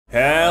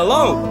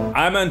Hello,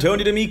 I'm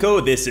Antonio D'Amico,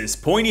 this is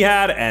Pointy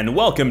Hat, and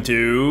welcome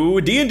to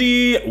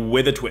D&D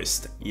with a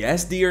Twist.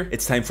 Yes, dear,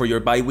 it's time for your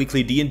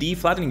bi-weekly D&D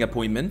flattening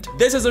appointment.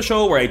 This is a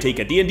show where I take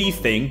a D&D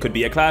thing, could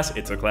be a class,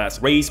 it's a class,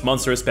 race,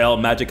 monster, spell,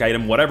 magic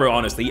item, whatever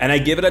honestly, and I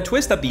give it a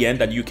twist at the end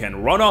that you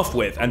can run off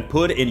with and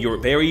put in your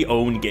very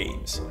own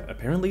games.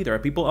 Apparently, there are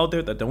people out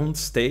there that don't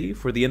stay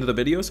for the end of the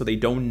video, so they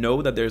don't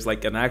know that there's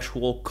like an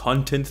actual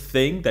content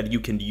thing that you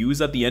can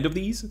use at the end of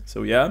these.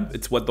 So yeah,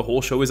 it's what the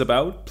whole show is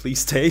about. Please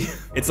stay.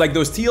 It's like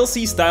those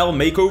TLC style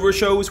makeover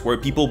shows where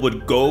people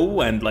would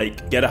go and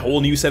like get a whole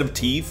new set of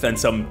teeth and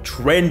some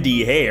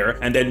trendy hair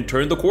and then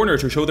turn the corner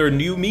to show their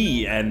new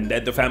me, and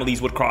then the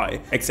families would cry.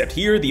 Except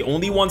here, the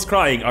only ones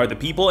crying are the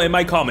people in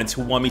my comments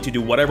who want me to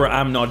do whatever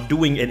I'm not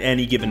doing in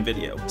any given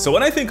video. So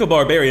when I think of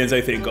Barbarians,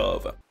 I think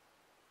of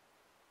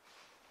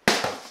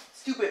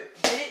stupid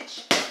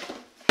bitch.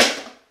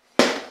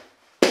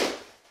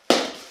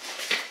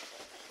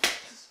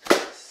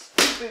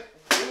 Stupid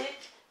bitch.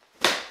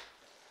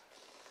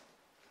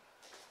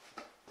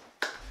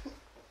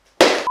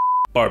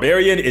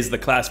 Barbarian is the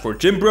class for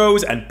gym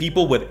bros and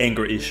people with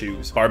anger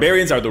issues.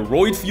 Barbarians are the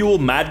roid fuel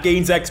mad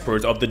gains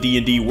experts of the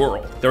D&D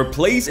world. Their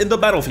place in the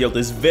battlefield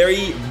is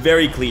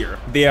very clear.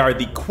 They are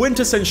the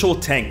quintessential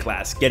tank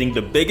class, getting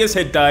the biggest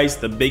hit dice,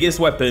 the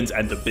biggest weapons,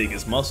 and the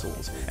biggest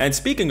muscles. And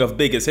speaking of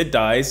biggest hit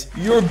dice,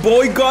 your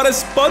boy got a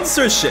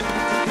sponsorship!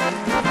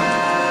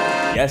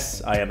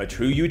 Yes, I am a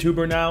true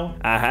YouTuber now.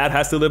 A hat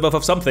has to live off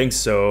of something,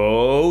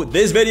 so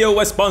this video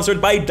was sponsored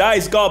by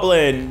Dice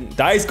Goblin.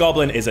 Dice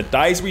Goblin is a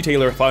dice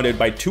retailer founded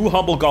by two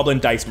humble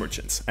goblin dice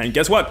merchants. And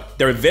guess what?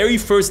 Their very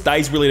first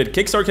dice-related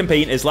Kickstarter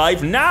campaign is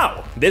live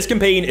now. This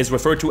campaign is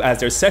referred to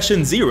as their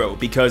Session 0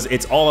 because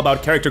it's all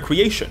about character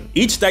creation.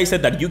 Each dice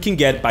set that you can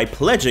get by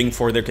pledging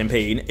for their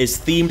campaign is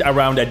themed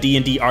around a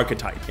D&D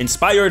archetype,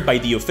 inspired by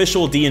the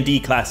official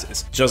D&D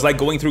classes, just like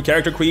going through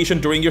character creation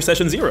during your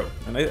Session 0.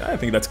 And I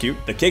think that's cute.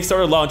 The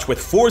Kickstarter launch with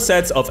 4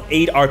 sets of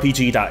 8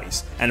 RPG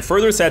dice, and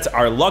further sets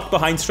are locked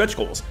behind stretch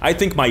goals. I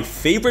think my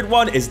favorite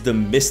one is the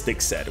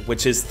Mystic set,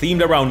 which is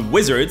themed around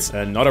wizards,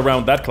 and not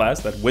around that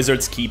class that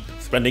wizards keep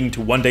threatening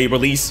to one day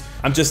release.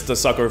 I'm just a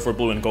sucker for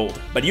blue and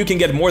gold. But you can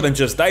get more than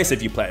just dice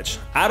if you pledge.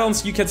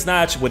 Add-ons you can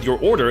snatch with your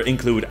order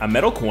include a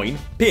metal coin,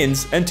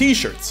 pins, and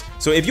t-shirts.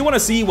 So if you want to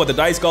see what the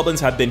Dice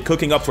Goblins have been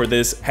cooking up for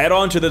this, head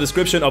on to the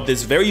description of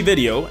this very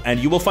video, and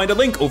you will find a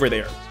link over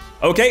there.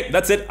 Okay,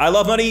 that's it. I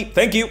love money.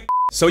 Thank you.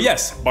 So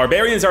yes,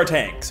 barbarians are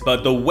tanks,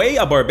 but the way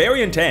a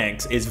barbarian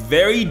tanks is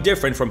very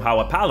different from how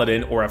a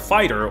paladin or a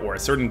fighter or a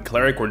certain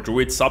cleric or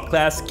druid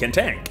subclass can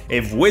tank.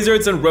 If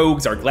wizards and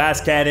rogues are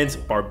glass cannons,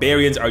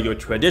 barbarians are your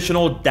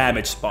traditional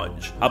damage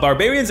sponge. A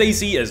barbarian's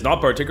AC is not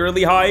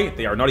particularly high,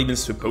 they are not even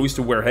supposed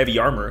to wear heavy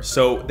armor,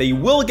 so they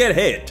will get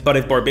hit. But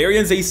if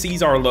barbarians'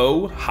 ACs are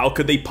low, how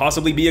could they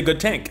possibly be a good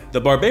tank? The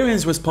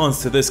barbarian's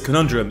response to this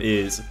conundrum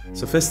is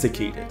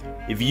sophisticated.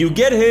 If you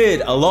get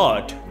hit a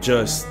lot,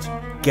 just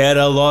get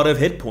a lot of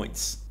hit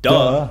points.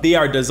 Duh. They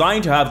are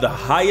designed to have the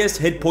highest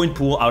hit point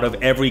pool out of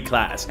every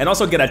class, and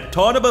also get a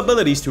ton of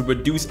abilities to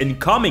reduce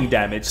incoming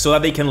damage so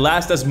that they can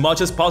last as much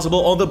as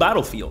possible on the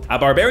battlefield. A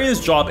barbarian's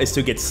job is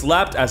to get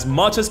slapped as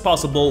much as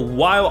possible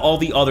while all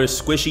the other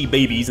squishy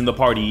babies in the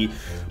party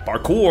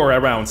parkour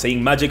around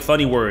saying magic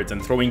funny words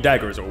and throwing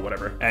daggers or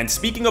whatever. And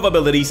speaking of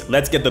abilities,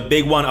 let's get the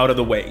big one out of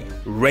the way.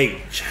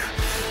 Rage.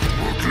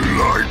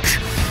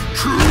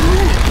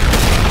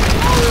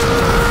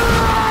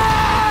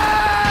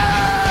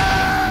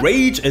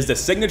 Rage is the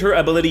signature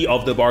ability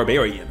of the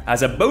Barbarian.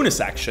 As a bonus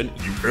action,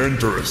 you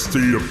enter a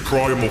state of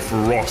primal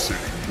ferocity,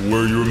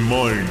 where your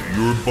mind,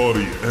 your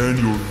body, and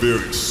your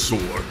very soul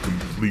are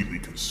completely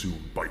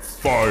consumed by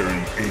fiery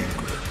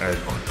anger and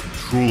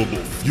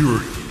uncontrollable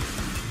fury.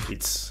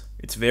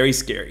 It's very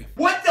scary.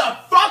 What the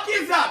fuck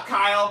is up,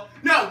 Kyle?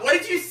 No, what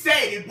did you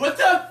say, dude? What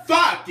the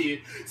fuck, dude?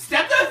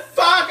 Step the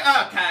fuck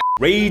up, Kyle.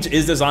 Rage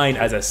is designed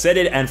as a set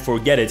it and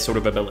forget it sort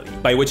of ability,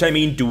 by which I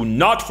mean do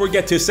not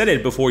forget to set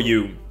it before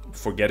you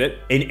forget it.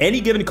 In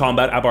any given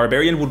combat, a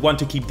barbarian would want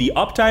to keep the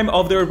uptime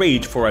of their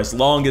rage for as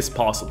long as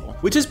possible,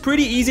 which is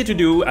pretty easy to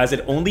do as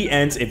it only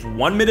ends if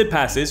 1 minute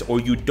passes or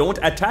you don't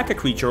attack a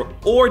creature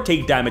or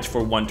take damage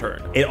for 1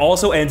 turn. It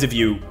also ends if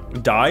you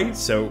die,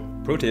 so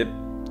pro tip,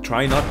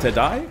 try not to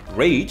die.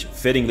 Rage,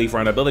 fittingly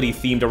for an ability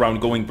themed around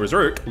going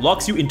berserk,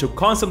 locks you into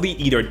constantly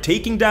either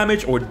taking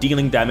damage or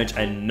dealing damage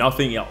and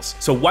nothing else.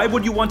 So why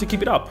would you want to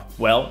keep it up?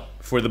 Well,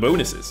 for the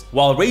bonuses.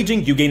 While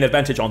raging, you gain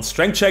advantage on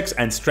strength checks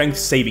and strength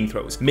saving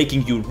throws,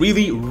 making you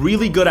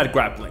really good at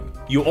grappling.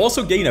 You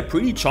also gain a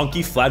pretty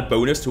chunky flat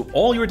bonus to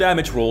all your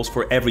damage rolls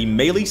for every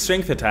melee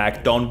strength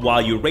attack done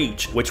while you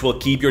rage, which will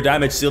keep your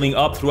damage ceiling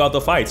up throughout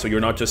the fight so you're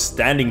not just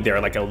standing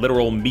there like a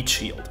literal meat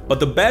shield. But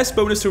the best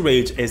bonus to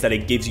rage is that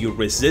it gives you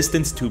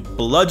resistance to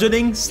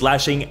bludgeoning,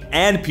 slashing,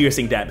 and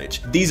piercing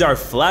damage. These are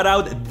flat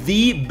out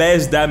the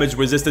best damage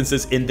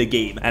resistances in the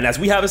game, and as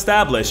we have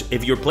established,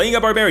 if you're playing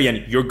a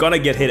barbarian, you're gonna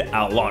get hit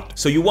a lot.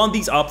 So you want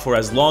these up for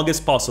as long as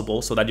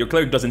possible so that your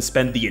cleric doesn't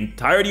spend the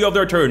entirety of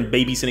their turn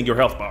babysitting your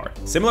health bar.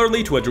 Similarly,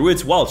 Contrary to a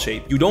druid's wild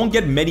shape, you don't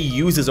get many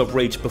uses of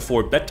rage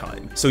before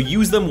bedtime, so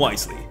use them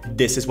wisely.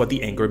 This is what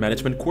the anger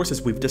management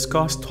courses we've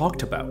discussed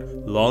talked about.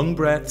 Long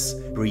breaths,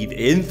 breathe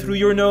in through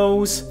your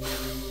nose,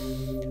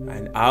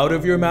 and out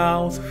of your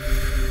mouth,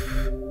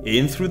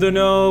 in through the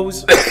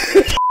nose.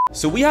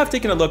 So we have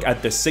taken a look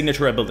at the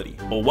signature ability,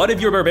 but what if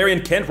your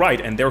barbarian can't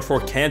ride and therefore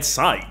can't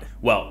side?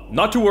 Well,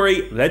 not to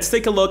worry, let's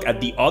take a look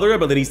at the other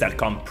abilities that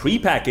come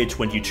pre-packaged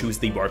when you choose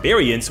the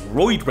Barbarian's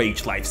Roid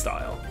Rage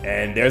lifestyle.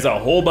 And there's a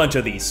whole bunch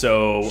of these,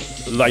 so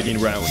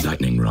lightning round.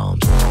 Lightning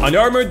round.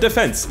 Unarmored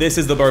defense. This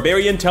is the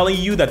Barbarian telling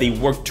you that they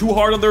work too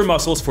hard on their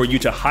muscles for you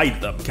to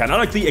hide them.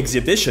 Canonically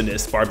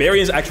exhibitionist,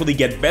 Barbarians actually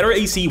get better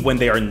AC when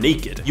they are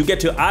naked. You get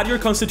to add your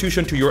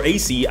constitution to your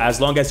AC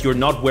as long as you're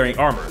not wearing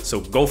armor,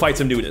 so go fight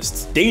some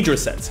nudists. Danger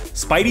sense.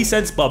 Spidey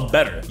sense but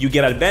better. You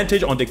get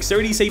advantage on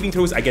dexterity saving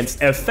throws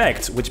against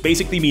effects, which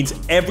basically means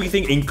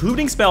everything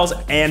including spells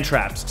and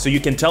traps. So you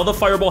can tell the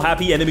fireball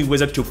happy enemy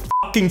wizard to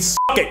fucking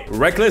suck it.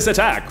 Reckless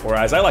attack, or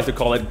as I like to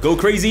call it, go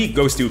crazy,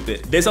 go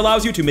stupid. This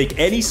allows you to make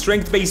any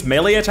strength-based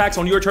melee attacks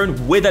on your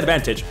turn with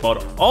advantage,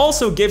 but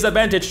also gives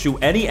advantage to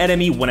any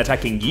enemy when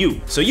attacking you.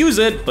 So use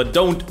it, but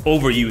don't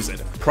overuse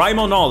it.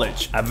 Primal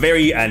Knowledge, a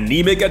very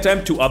anemic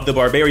attempt to up the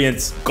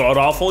Barbarian's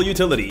god-awful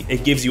utility.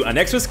 It gives you an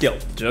extra skill,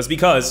 just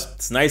because.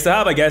 It's nice to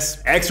have, I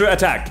guess. Extra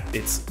attack.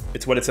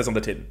 It's what it says on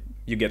the tin.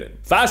 You get it.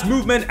 Fast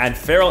movement and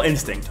feral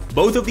instinct.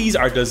 Both of these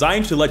are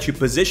designed to let you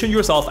position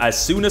yourself as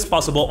soon as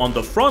possible on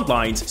the front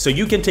lines so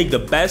you can take the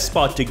best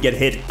spot to get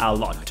hit a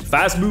lot.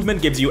 Fast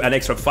movement gives you an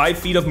extra 5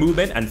 feet of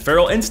movement, and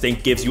feral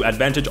instinct gives you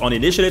advantage on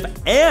initiative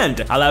and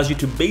allows you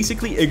to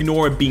basically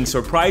ignore being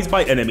surprised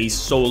by enemies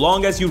so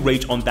long as you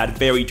rage on that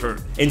very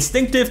turn.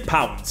 Instinctive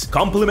pounce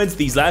complements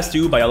these last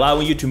two by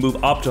allowing you to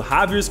move up to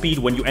half your speed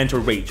when you enter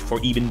rage for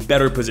even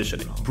better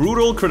positioning.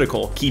 Brutal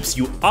critical keeps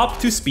you up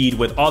to speed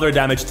with other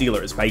damage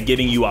dealers by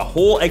giving you a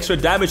whole extra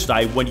damage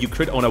die when you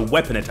crit on a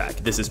weapon attack.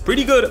 This is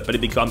pretty good, but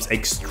it becomes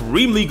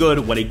extremely good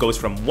when it goes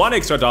from 1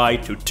 extra die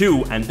to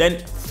 2 and then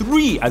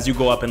 3 as you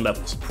go up in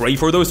levels. Pray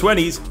for those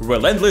 20s.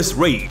 Relentless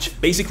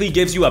Rage basically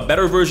gives you a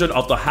better version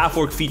of the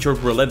half-orc feature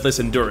Relentless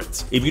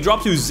Endurance. If you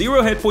drop to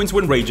 0 hit points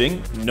when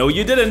raging, no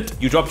you didn't,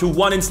 you drop to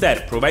 1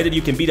 instead, provided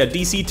you can beat a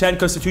DC 10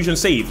 Constitution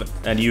save,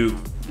 and you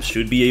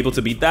should be able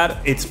to beat that.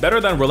 It's better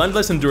than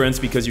Relentless Endurance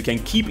because you can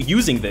keep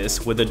using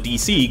this with the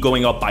DC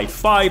going up by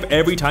 5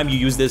 every time you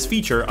use this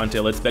feature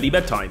until it's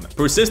bedtime.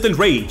 Persistent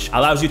Rage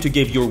allows you to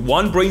give your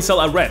one brain cell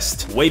a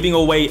rest, waving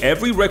away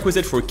every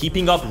requisite for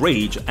keeping up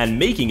rage and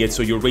making it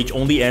so your rage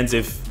only ends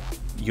if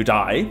you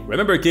die.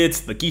 Remember kids,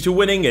 the key to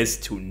winning is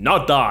to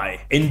not die.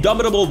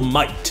 Indomitable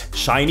Might.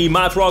 Shiny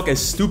Math Rock is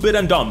stupid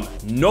and dumb.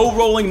 No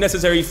rolling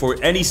necessary for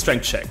any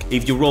strength check.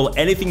 If you roll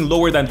anything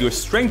lower than your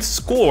strength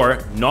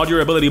score, not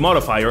your ability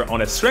modifier,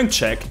 on a strength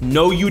check,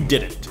 no you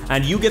didn't.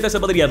 And you get this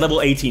ability at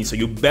level 18, so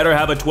you better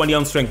have a 20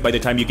 on strength by the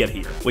time you get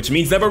here, which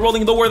means never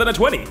rolling lower than a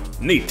 20.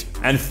 Neat.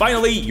 And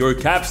finally, your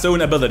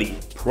capstone ability,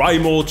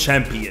 Primal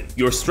Champion.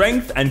 Your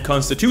strength and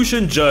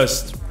constitution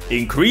just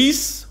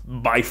increase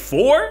by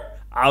 4?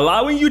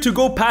 Allowing you to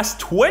go past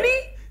 20?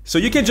 So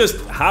you can just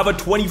have a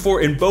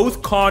 24 in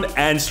both con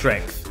and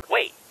strength.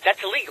 Wait,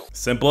 that's illegal.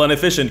 Simple and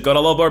efficient,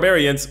 gotta love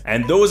barbarians.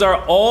 And those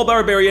are all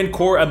barbarian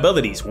core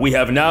abilities. We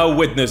have now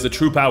witnessed the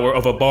true power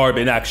of a barb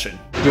in action.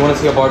 Do you want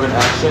to see a barb in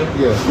action?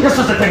 Yeah. This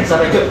is the things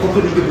that I get for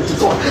putting good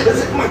bitches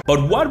on.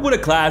 But what would a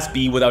class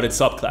be without its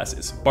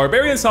subclasses?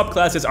 Barbarian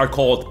subclasses are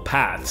called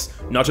paths.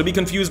 Not to be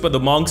confused by the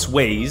monk's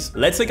ways,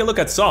 let's take a look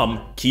at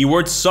some,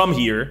 keyword some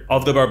here,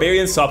 of the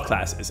barbarian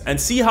subclasses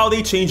and see how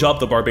they change up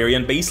the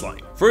barbarian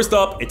baseline. First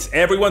up, it's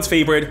everyone's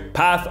favorite,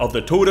 Path of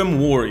the Totem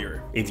Warrior.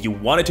 If you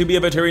wanted to be a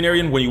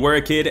veterinarian when you were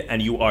a kid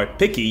and you are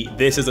picky,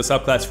 this is a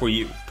subclass for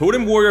you.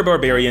 Totem Warrior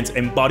Barbarians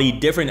embody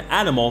different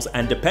animals,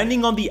 and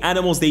depending on the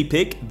animals they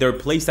pick, their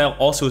playstyle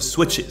also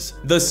switches.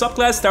 The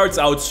subclass starts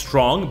out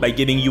strong by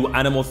giving you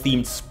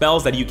animal-themed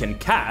spells that you can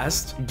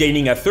cast,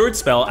 gaining a 3rd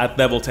spell at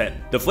level 10.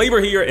 The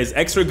flavor here is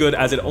extra good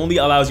as it only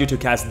allows you to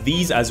cast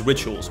these as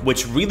rituals,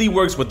 which really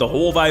works with the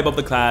whole vibe of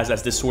the class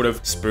as this sort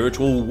of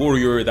spiritual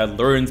warrior that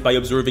learns by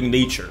observing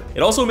nature. It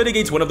also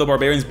mitigates one of the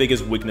barbarian's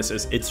biggest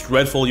weaknesses, its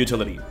dreadful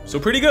utility. So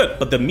pretty good,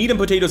 but the meat and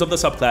potatoes of the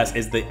subclass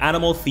is the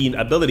animal-themed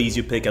abilities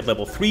you pick at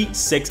level 3,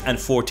 6, and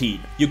 14.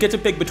 You get to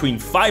pick between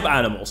 5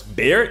 animals: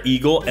 bear,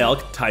 eagle,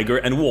 elk, tiger,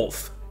 and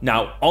wolf.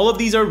 Now, all of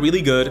these are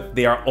really good.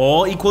 They are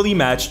all equally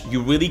matched.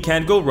 You really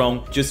can't go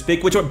wrong. Just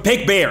pick which one.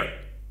 Pick bear.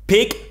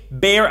 Pick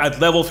bear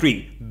at level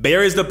 3.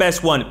 Bear is the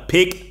best one.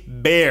 Pick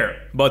bear.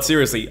 But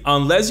seriously,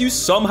 unless you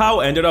somehow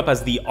ended up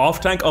as the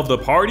off-tank of the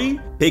party,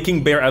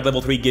 picking bear at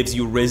level 3 gives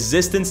you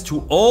resistance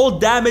to all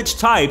damage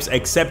types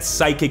except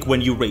psychic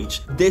when you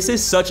rage. This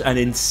is such an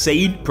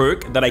insane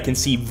perk that I can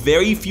see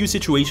very few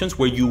situations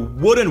where you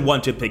wouldn't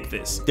want to pick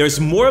this. There's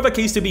more of a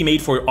case to be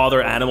made for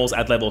other animals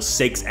at level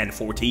 6 and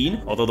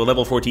 14, although the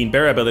level 14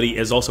 bear ability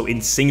is also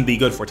insanely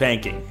good for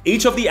tanking.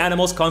 Each of the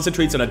animals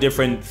concentrates on a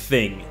different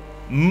thing.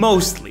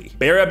 Mostly.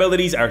 Bear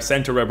abilities are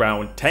centered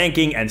around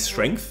tanking and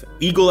strength.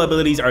 Eagle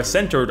abilities are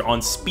centered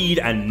on speed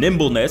and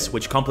nimbleness,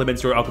 which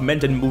complements your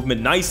augmented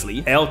movement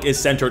nicely. Elk is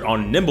centered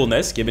on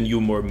nimbleness, giving you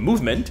more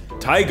movement.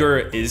 Tiger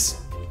is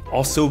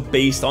also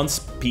based on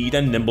speed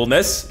and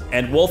nimbleness,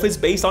 and Wolf is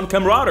based on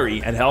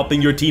camaraderie and helping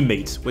your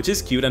teammates, which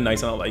is cute and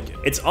nice and I like it.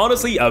 It's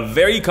honestly a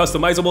very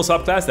customizable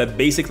subclass that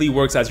basically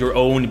works as your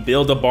own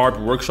build-a-barb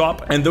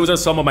workshop, and those are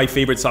some of my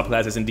favorite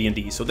subclasses in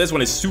D&D, so this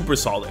one is super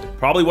solid.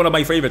 Probably one of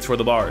my favorites for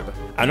the barb.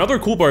 Another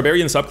cool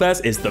barbarian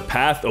subclass is the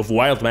Path of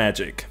Wild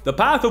Magic. The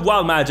Path of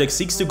Wild Magic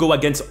seeks to go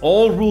against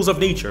all rules of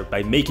nature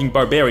by making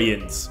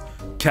barbarians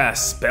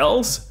cast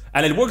spells,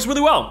 and it works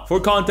really well.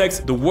 For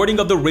context, the wording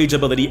of the rage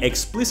ability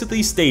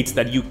explicitly states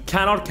that you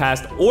cannot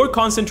cast or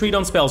concentrate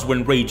on spells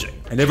when raging.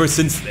 And ever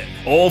since then,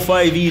 all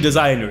 5e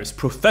designers,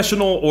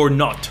 professional or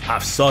not,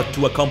 have sought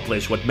to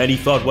accomplish what many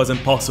thought was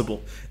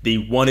impossible. They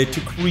wanted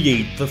to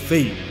create the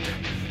famed,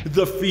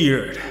 the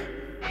feared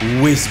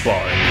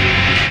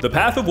Whizbarb. The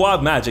Path of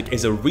Wild Magic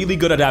is a really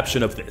good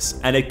adaptation of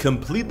this, and it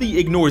completely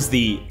ignores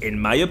the, in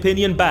my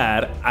opinion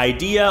bad,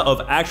 idea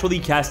of actually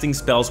casting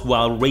spells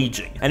while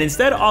raging, and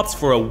instead opts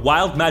for a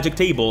wild magic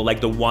table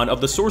like the one of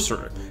the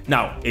sorcerer.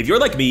 Now, if you're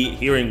like me,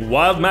 hearing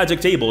wild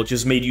magic table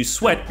just made you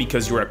sweat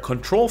because you're a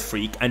control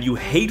freak and you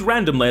hate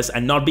randomness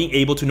and not being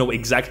able to know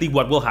exactly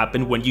what will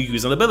happen when you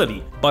use an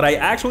ability. But I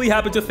actually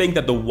happen to think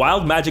that the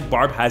Wild Magic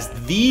Barb has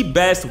the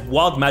best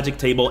wild magic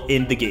table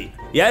in the game.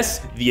 Yes,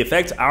 the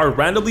effects are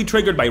randomly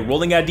triggered by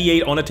rolling a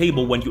d8 on a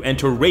table when you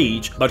enter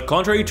Rage, but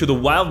contrary to the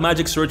Wild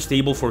Magic Search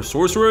table for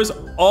sorcerers,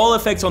 all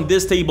effects on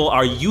this table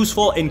are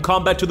useful in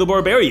combat to the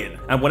Barbarian.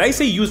 And when I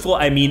say useful,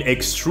 I mean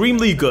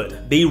extremely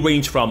good. They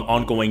range from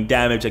ongoing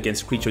damage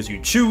against creatures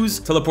you choose,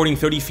 teleporting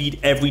 30 feet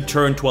every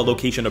turn to a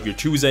location of your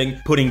choosing,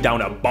 putting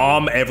down a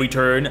bomb every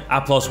turn,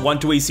 a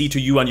 +1 to AC to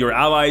you and your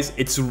allies.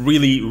 It's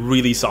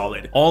really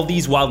solid. All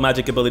these wild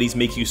magic abilities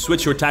make you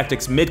switch your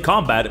tactics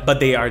mid-combat, but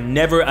they are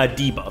never a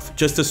debuff,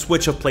 just a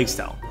switch of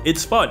playstyle.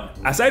 It's fun.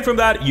 Aside from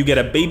that, you get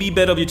a baby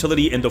bit of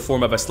utility in the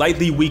form of a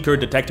slightly weaker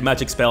detect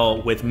magic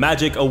spell with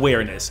magic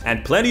awareness,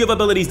 and plenty of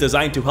abilities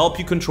designed to help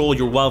you control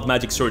your wild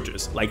magic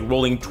surges, like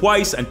rolling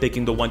twice and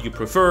picking the one you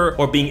prefer,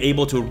 or being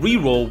able to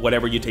re-roll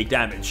whatever you take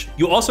damage.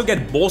 You also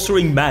get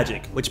bolstering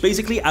magic, which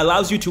basically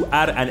allows you to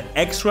add an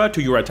extra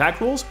to your attack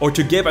rolls, or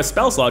to give a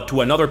spell slot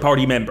to another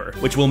party member,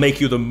 which will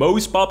make you the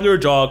most popular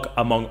jock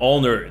among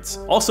all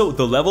nerds. Also,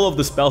 the level of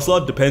the spell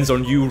slot depends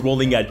on you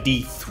rolling a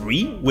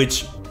d3,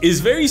 which is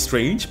very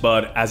strange,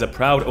 but as a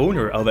proud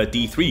owner of a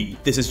D3,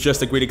 this is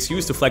just a great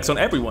excuse to flex on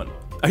everyone.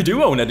 I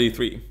do own a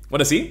D3.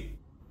 Wanna see?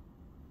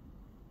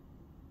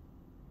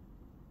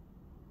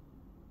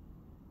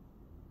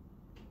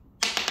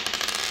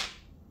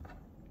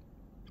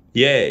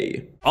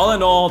 Yay. All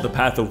in all, the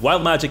Path of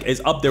Wild Magic is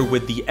up there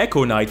with the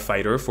Echo Knight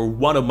Fighter for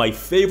one of my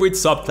favorite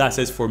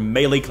subclasses for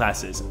melee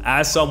classes,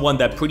 as someone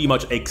that pretty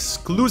much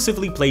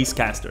exclusively plays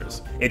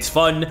casters. It's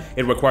fun,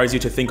 it requires you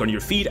to think on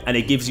your feet, and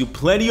it gives you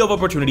plenty of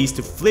opportunities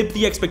to flip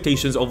the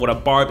expectations of what a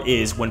barb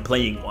is when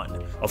playing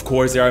one. Of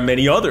course, there are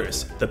many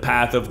others. The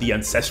Path of the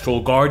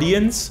Ancestral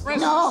Guardians.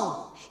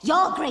 No!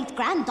 Your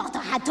great-granddaughter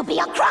had to be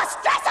a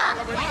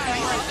cross-dresser!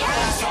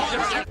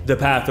 The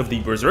Path of the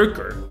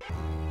Berserker.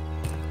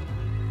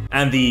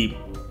 And the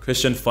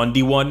Christian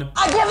Fundy one.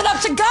 I give it up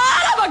to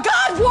God, I'm a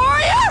God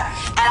warrior,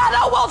 and I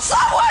don't want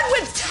someone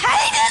with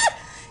tainted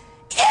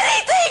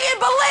anything in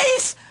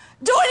beliefs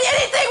doing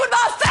anything with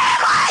my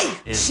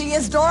family! She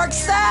is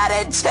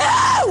dark-sided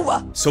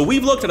too! So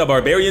we've looked at a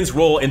barbarian's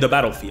role in the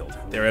battlefield,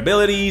 their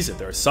abilities,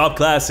 their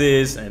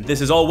subclasses, and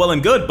this is all well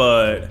and good,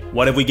 but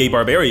what if we gave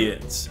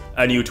barbarians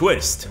a new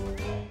twist?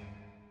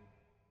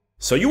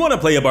 So you want to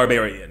play a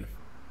barbarian.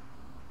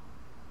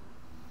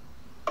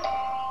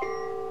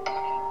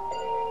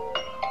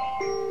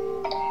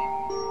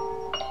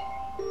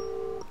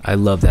 I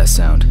love that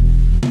sound.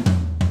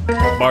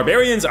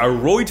 Barbarians are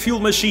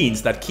roid-fueled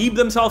machines that keep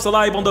themselves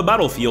alive on the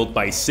battlefield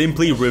by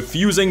simply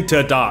refusing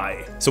to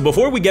die. So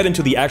before we get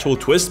into the actual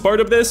twist part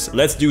of this,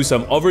 let's do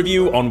some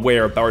overview on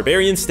where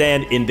barbarians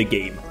stand in the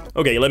game.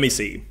 Okay, let me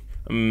see.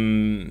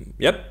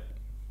 Yep.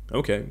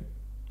 Okay.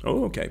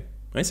 Oh, okay.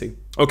 I see.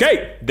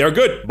 Okay, they're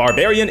good.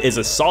 Barbarian is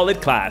a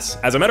solid class.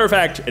 As a matter of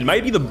fact, it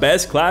might be the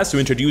best class to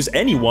introduce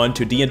anyone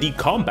to D&D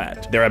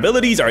combat. Their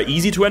abilities are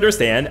easy to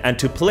understand and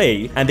to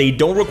play, and they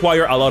don't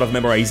require a lot of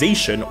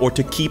memorization or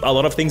to keep a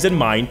lot of things in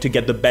mind to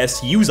get the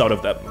best use out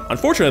of them.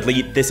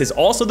 Unfortunately, this is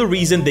also the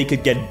reason they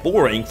could get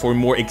boring for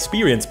more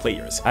experienced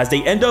players, as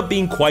they end up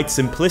being quite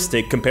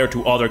simplistic compared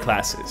to other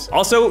classes.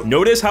 Also,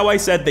 notice how I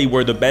said they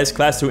were the best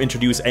class to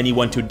introduce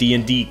anyone to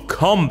D&D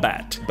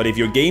combat. But if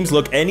your games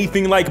look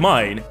anything like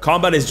mine,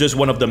 combat is just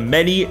one of the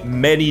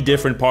many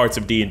different parts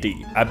of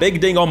D&D. A big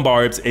ding on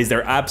barbs is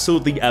their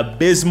absolutely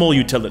abysmal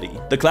utility.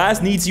 The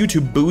class needs you to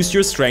boost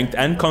your strength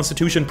and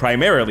constitution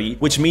primarily,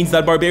 which means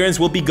that barbarians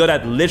will be good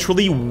at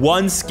literally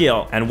one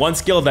skill, and one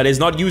skill that is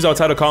not used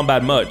outside of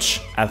combat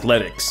much: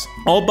 athletics.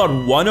 All but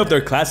one of their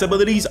class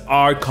abilities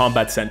are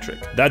combat-centric.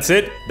 That's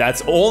it.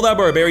 That's all that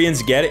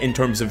Barbarians get in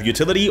terms of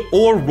utility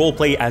or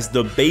roleplay as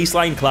the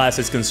baseline class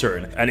is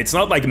concerned. And it's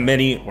not like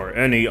many or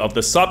any of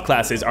the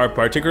subclasses are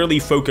particularly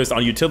focused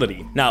on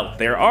utility. Now,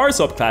 there are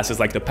subclasses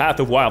like the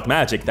Path of Wild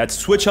Magic that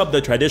switch up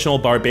the traditional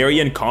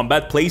Barbarian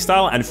combat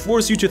playstyle and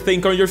force you to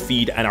think on your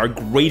feet and are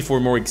great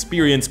for more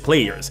experienced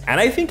players. And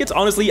I think it's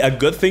honestly a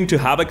good thing to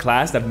have a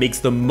class that makes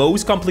the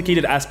most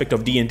complicated aspect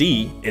of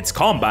D&D, its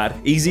combat,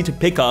 easy to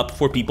pick up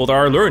for people that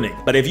are learning.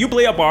 But if you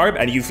play a barb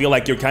and you feel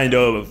like you're kind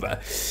of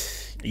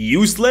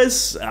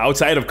useless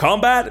outside of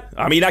combat,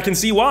 I mean, I can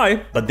see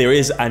why. But there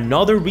is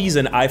another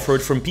reason I've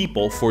heard from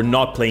people for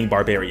not playing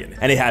Barbarian,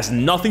 and it has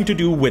nothing to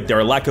do with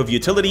their lack of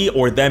utility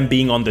or them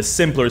being on the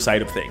simpler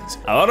side of things.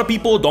 A lot of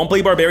people don't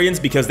play Barbarians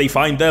because they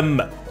find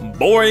them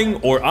boring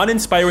or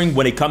uninspiring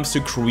when it comes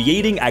to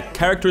creating a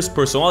character's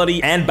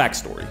personality and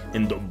backstory.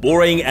 In the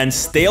boring and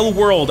stale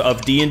world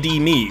of D&D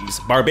memes,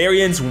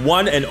 Barbarians'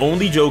 one and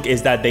only joke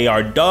is that they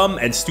are dumb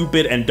and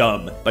stupid and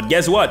dumb. But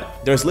guess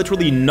what? There's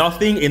literally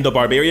nothing in the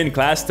Barbarian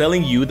class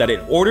telling you that in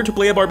order to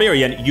play a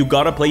Barbarian, you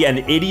gotta play an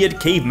idiot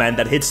caveman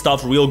that hits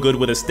stuff real good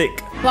with a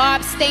stick.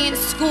 Bob, stay in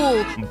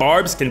school.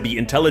 Barbs can be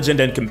intelligent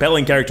and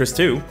compelling characters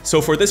too.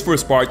 So for this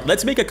first part,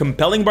 let's make a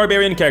compelling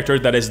Barbarian character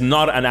that is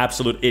not an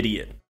absolute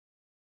idiot.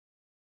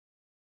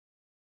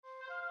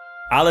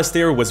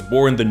 Alistair was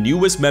born the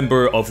newest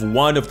member of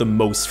one of the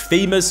most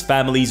famous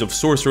families of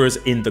sorcerers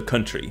in the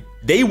country.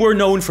 They were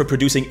known for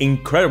producing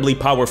incredibly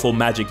powerful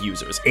magic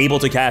users, able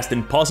to cast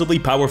impossibly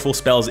powerful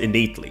spells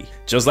innately.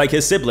 Just like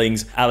his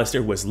siblings,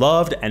 Alistair was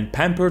loved and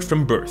pampered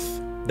from birth.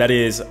 That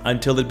is,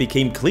 until it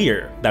became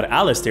clear that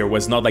Alistair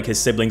was not like his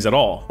siblings at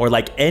all, or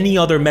like any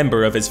other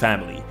member of his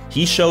family.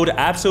 He showed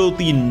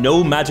absolutely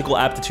no magical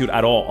aptitude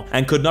at all,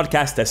 and could not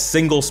cast a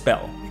single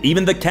spell.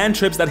 Even the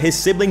cantrips that his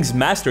siblings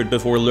mastered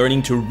before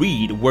learning to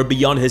read were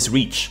beyond his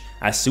reach.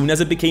 As soon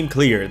as it became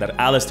clear that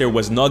Alistair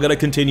was not gonna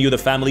continue the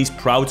family's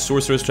proud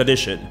sorcerer's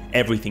tradition,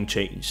 everything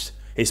changed.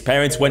 His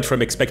parents went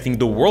from expecting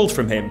the world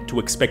from him to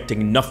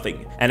expecting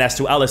nothing. And as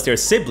to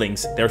Alistair's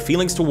siblings, their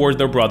feelings toward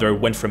their brother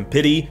went from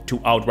pity to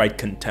outright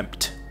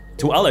contempt.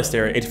 To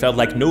Alistair, it felt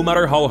like no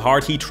matter how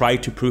hard he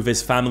tried to prove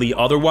his family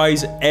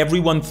otherwise,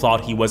 everyone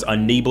thought he was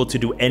unable to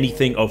do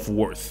anything of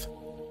worth.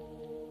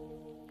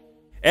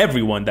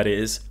 Everyone, that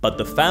is, but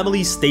the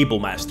family's stable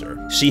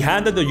master. She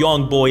handed the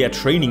young boy a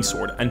training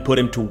sword and put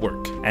him to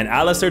work, and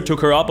Alistair took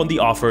her up on the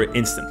offer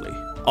instantly.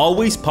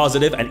 Always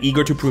positive and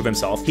eager to prove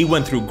himself, he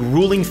went through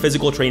grueling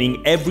physical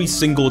training every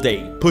single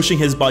day, pushing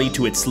his body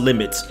to its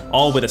limits,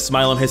 all with a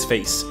smile on his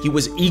face. He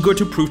was eager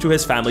to prove to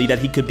his family that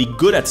he could be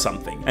good at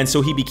something, and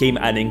so he became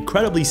an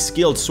incredibly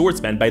skilled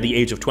swordsman by the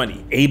age of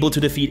 20, able to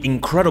defeat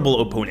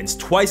incredible opponents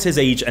twice his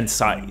age and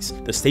size.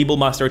 The stable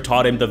master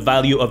taught him the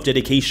value of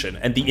dedication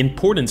and the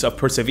importance of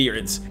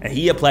perseverance, and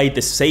he applied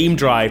the same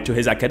drive to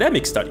his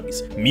academic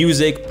studies,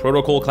 music,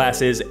 protocol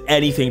classes,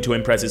 anything to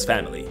impress his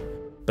family.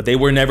 But they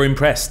were never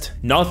impressed.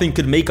 Nothing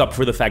could make up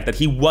for the fact that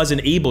he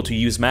wasn't able to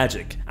use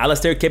magic.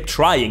 Alistair kept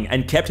trying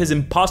and kept his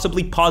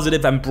impossibly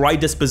positive and bright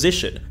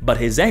disposition, but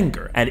his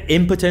anger and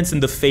impotence in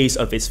the face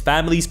of his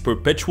family's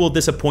perpetual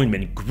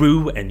disappointment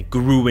grew and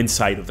grew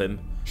inside of him.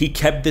 He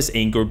kept this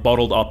anger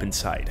bottled up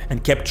inside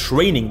and kept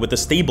training with the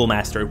stable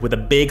master with a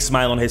big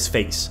smile on his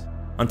face.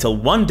 Until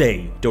one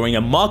day, during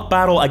a mock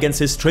battle against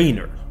his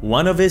trainer,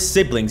 one of his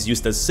siblings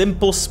used a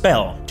simple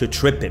spell to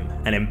trip him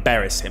and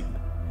embarrass him.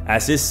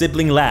 As his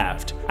sibling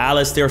laughed,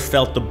 Alistair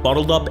felt the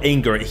bottled up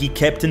anger he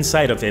kept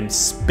inside of him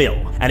spill,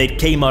 and it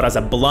came out as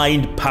a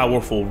blind,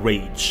 powerful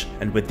rage.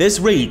 And with this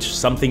rage,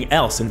 something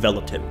else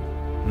enveloped him.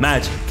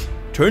 Magic.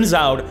 Turns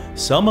out,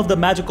 some of the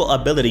magical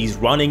abilities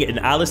running in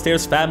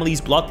Alistair's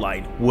family's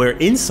bloodline were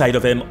inside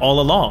of him all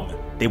along.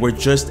 They were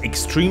just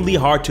extremely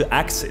hard to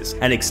access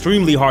and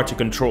extremely hard to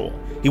control.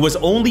 He was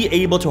only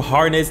able to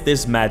harness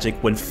this magic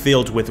when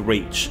filled with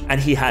rage, and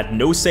he had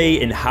no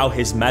say in how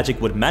his magic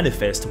would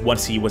manifest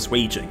once he was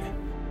raging.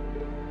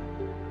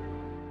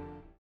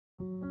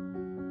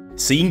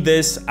 Seeing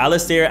this,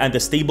 Alistair and the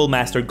stable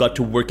master got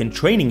to work in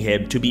training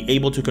him to be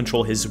able to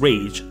control his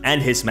rage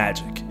and his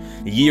magic.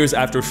 Years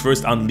after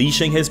first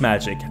unleashing his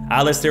magic,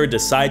 Alistair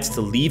decides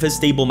to leave his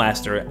stable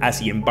master as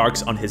he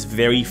embarks on his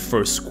very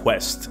first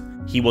quest.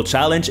 He will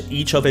challenge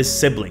each of his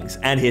siblings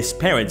and his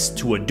parents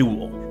to a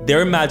duel.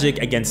 Their magic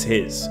against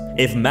his.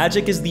 If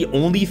magic is the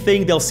only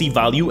thing they'll see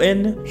value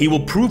in, he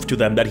will prove to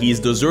them that he is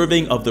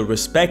deserving of the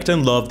respect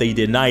and love they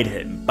denied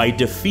him by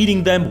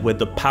defeating them with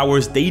the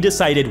powers they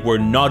decided were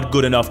not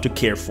good enough to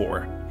care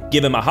for.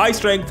 Give him a high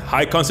strength,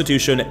 high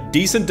constitution,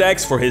 decent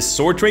dex for his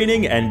sword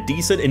training, and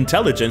decent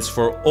intelligence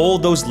for all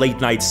those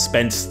late nights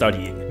spent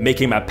studying.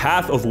 Make him a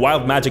Path of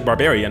Wild Magic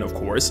Barbarian, of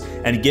course,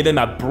 and give him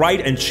a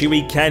bright and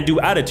cheery can-do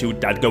attitude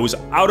that goes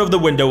out of the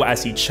window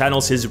as he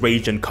channels his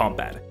rage in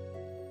combat.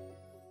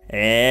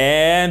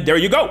 And there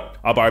you go!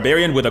 A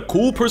barbarian with a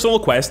cool personal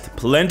quest,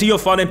 plenty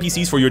of fun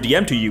NPCs for your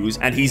DM to use,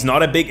 and he's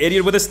not a big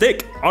idiot with a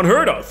stick.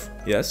 Unheard of!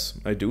 Yes,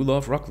 I do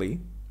love Ruckley.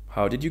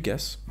 How did you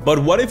guess? But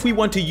what if we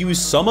want to use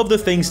some of the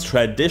things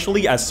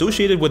traditionally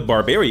associated with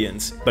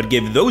barbarians, but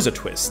give those a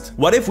twist?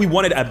 What if we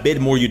wanted a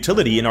bit more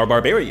utility in our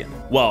barbarian?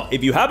 Well,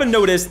 if you haven't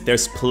noticed,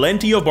 there's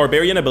plenty of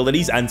barbarian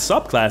abilities and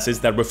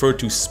subclasses that refer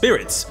to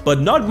spirits, but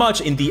not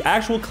much in the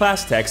actual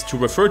class text to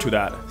refer to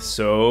that.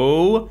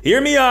 So, hear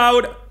me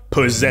out.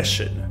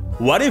 Possession.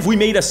 What if we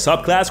made a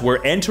subclass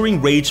where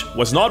entering rage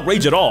was not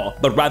rage at all,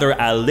 but rather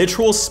a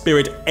literal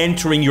spirit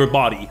entering your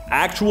body,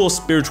 actual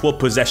spiritual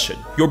possession?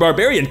 Your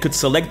barbarian could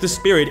select the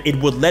spirit it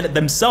would let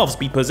themselves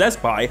be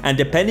possessed by, and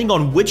depending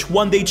on which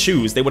one they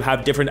choose, they would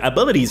have different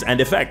abilities and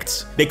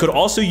effects. They could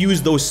also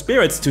use those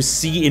spirits to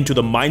see into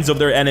the minds of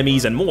their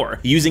enemies and more,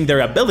 using their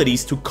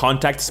abilities to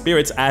contact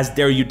spirits as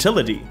their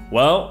utility.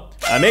 Well,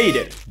 I made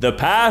it! The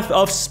Path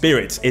of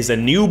Spirits is a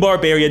new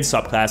barbarian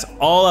subclass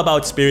all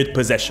about spirit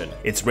possession.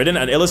 It's written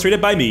and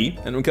illustrated by me,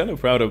 and I'm kind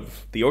of proud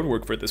of the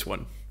artwork for this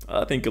one.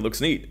 I think it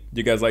looks neat. Do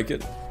you guys like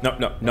it?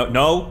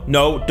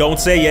 No, don't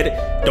say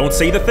it. Don't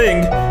say the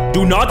thing.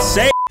 Do not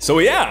say it. So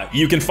yeah,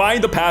 you can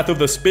find the Path of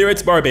the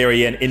Spirits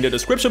Barbarian in the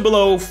description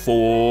below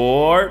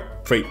for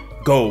free.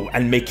 Go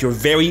and make your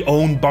very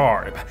own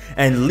barb,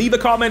 and leave a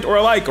comment or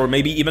a like, or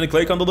maybe even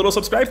click on the little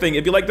subscribe thing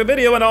if you like the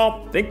video and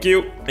all. Thank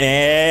you.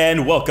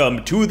 And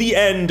welcome to the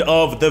end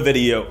of the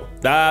video.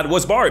 That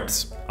was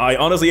Barbs. I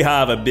honestly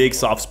have a big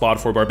soft spot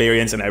for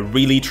barbarians, and I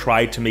really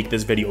tried to make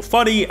this video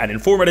funny and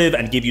informative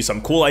and give you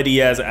some cool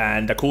ideas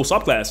and a cool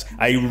subclass.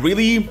 I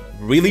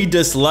really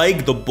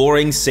dislike the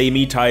boring,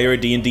 samey,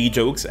 tired D&D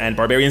jokes, and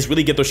barbarians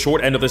really get the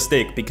short end of the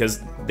stick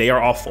because they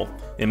are awful,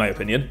 in my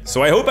opinion.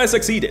 So I hope I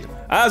succeeded.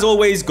 As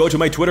always, go to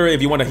my Twitter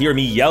if you want to hear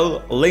me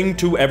yell, link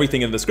to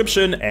everything in the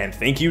description, and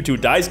thank you to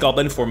Dice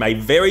Goblin for my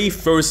very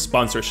first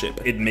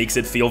sponsorship. It makes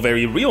it feel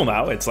very real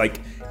now. It's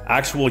like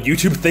actual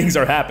YouTube things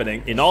are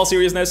happening. In all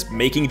seriousness,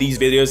 making these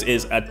videos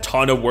is a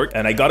ton of work,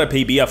 and I gotta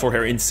pay Bia for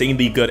her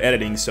insanely good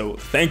editing, so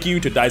thank you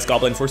to Dice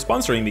Goblin for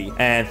sponsoring me,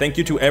 and thank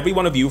you to every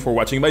one of you for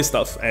watching my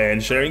stuff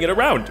and sharing it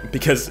around,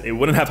 because it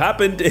wouldn't have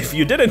happened if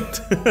you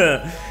didn't.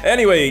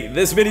 Anyway,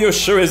 this video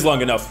sure is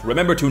long enough.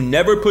 Remember to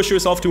never push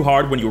yourself too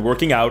hard when you're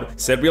working out,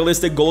 set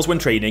realistic goals when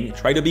training,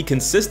 try to be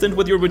consistent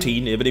with your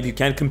routine. Even if you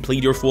can't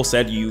complete your full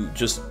set, you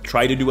just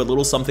try to do a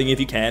little something if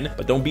you can,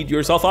 but don't beat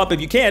yourself up if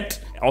you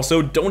can't.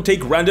 Also, don't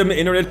take random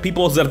internet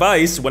people's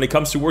advice when it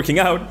comes to working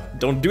out.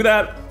 Don't do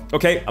that.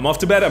 Okay, I'm off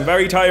to bed. I'm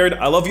very tired.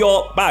 I love you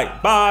all. Bye.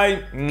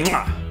 Bye.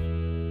 Mwah.